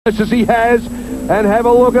as he has, and have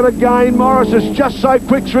a look at it again. Morris is just so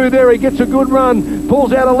quick through there. He gets a good run,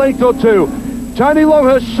 pulls out a length or two. Tony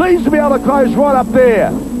Longhurst seems to be able to close right up there.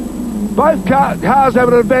 Both cars have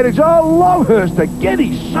an advantage. Oh, Longhurst again,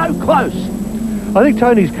 he's so close. I think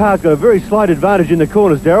Tony's car's got a very slight advantage in the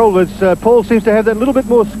corners, Darryl. Paul seems to have that little bit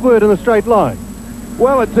more squirt in the straight line.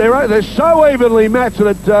 Well, they're so evenly matched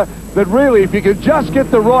that really, if you can just get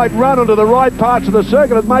the right run onto the right parts of the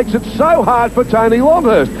circuit, it makes it so hard for Tony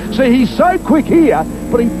Longhurst. See, he's so quick here,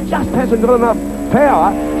 but he just hasn't got enough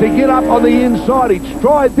power to get up on the inside. He's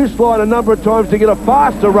tried this line a number of times to get a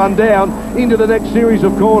faster run down into the next series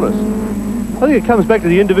of corners. I think it comes back to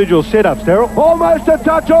the individual setups, Darryl. Almost a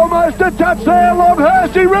touch there,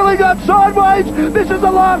 Longhurst. He really got sideways. This is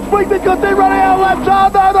the last week because they're running out of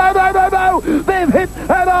laps. Oh, no. They've hit,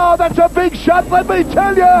 and oh, that's a big shot, let me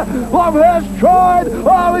tell you. Longhurst tried.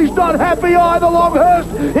 Oh, he's not happy either,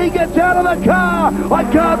 Longhurst. He gets out of the car. I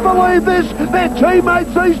can't believe this. They're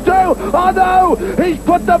teammates, these two. Oh, no. He's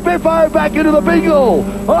put the biffo back into the bingle.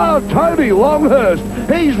 Oh, Tony Longhurst.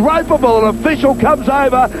 He's ropeable. An official comes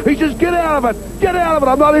over. He says, get out of it. Get out of it,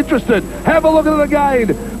 I'm not interested. Have a look at it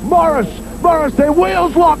again. Morris, their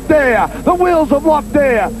wheels locked there. The wheels have locked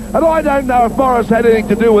there. And I don't know if Morris had anything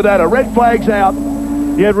to do with that. A red flag's out.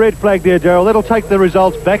 Yeah, red flag there, Darryl. That'll take the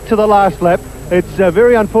results back to the last lap. It's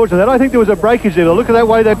very unfortunate. I think there was a breakage there. Look at that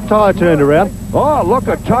way that tyre turned around. Oh, look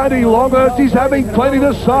at Tony Longhurst. He's having plenty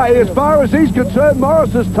to say. As far as he's concerned,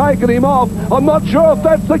 Morris has taken him off. I'm not sure if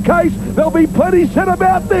that's the case. There'll be plenty said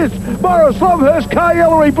about this. Morris, Longhurst, Car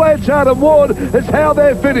Ellery, Blanchard and Ward is how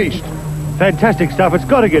they're finished. Fantastic stuff. It's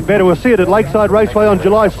got to get better. We'll see it at Lakeside Raceway on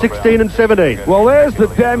July 16 and 17. Well, there's the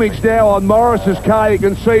damage now on Morris's car. You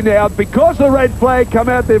can see now, because the red flag come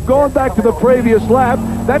out, they've gone back to the previous lap.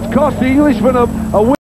 That's cost the Englishman a win.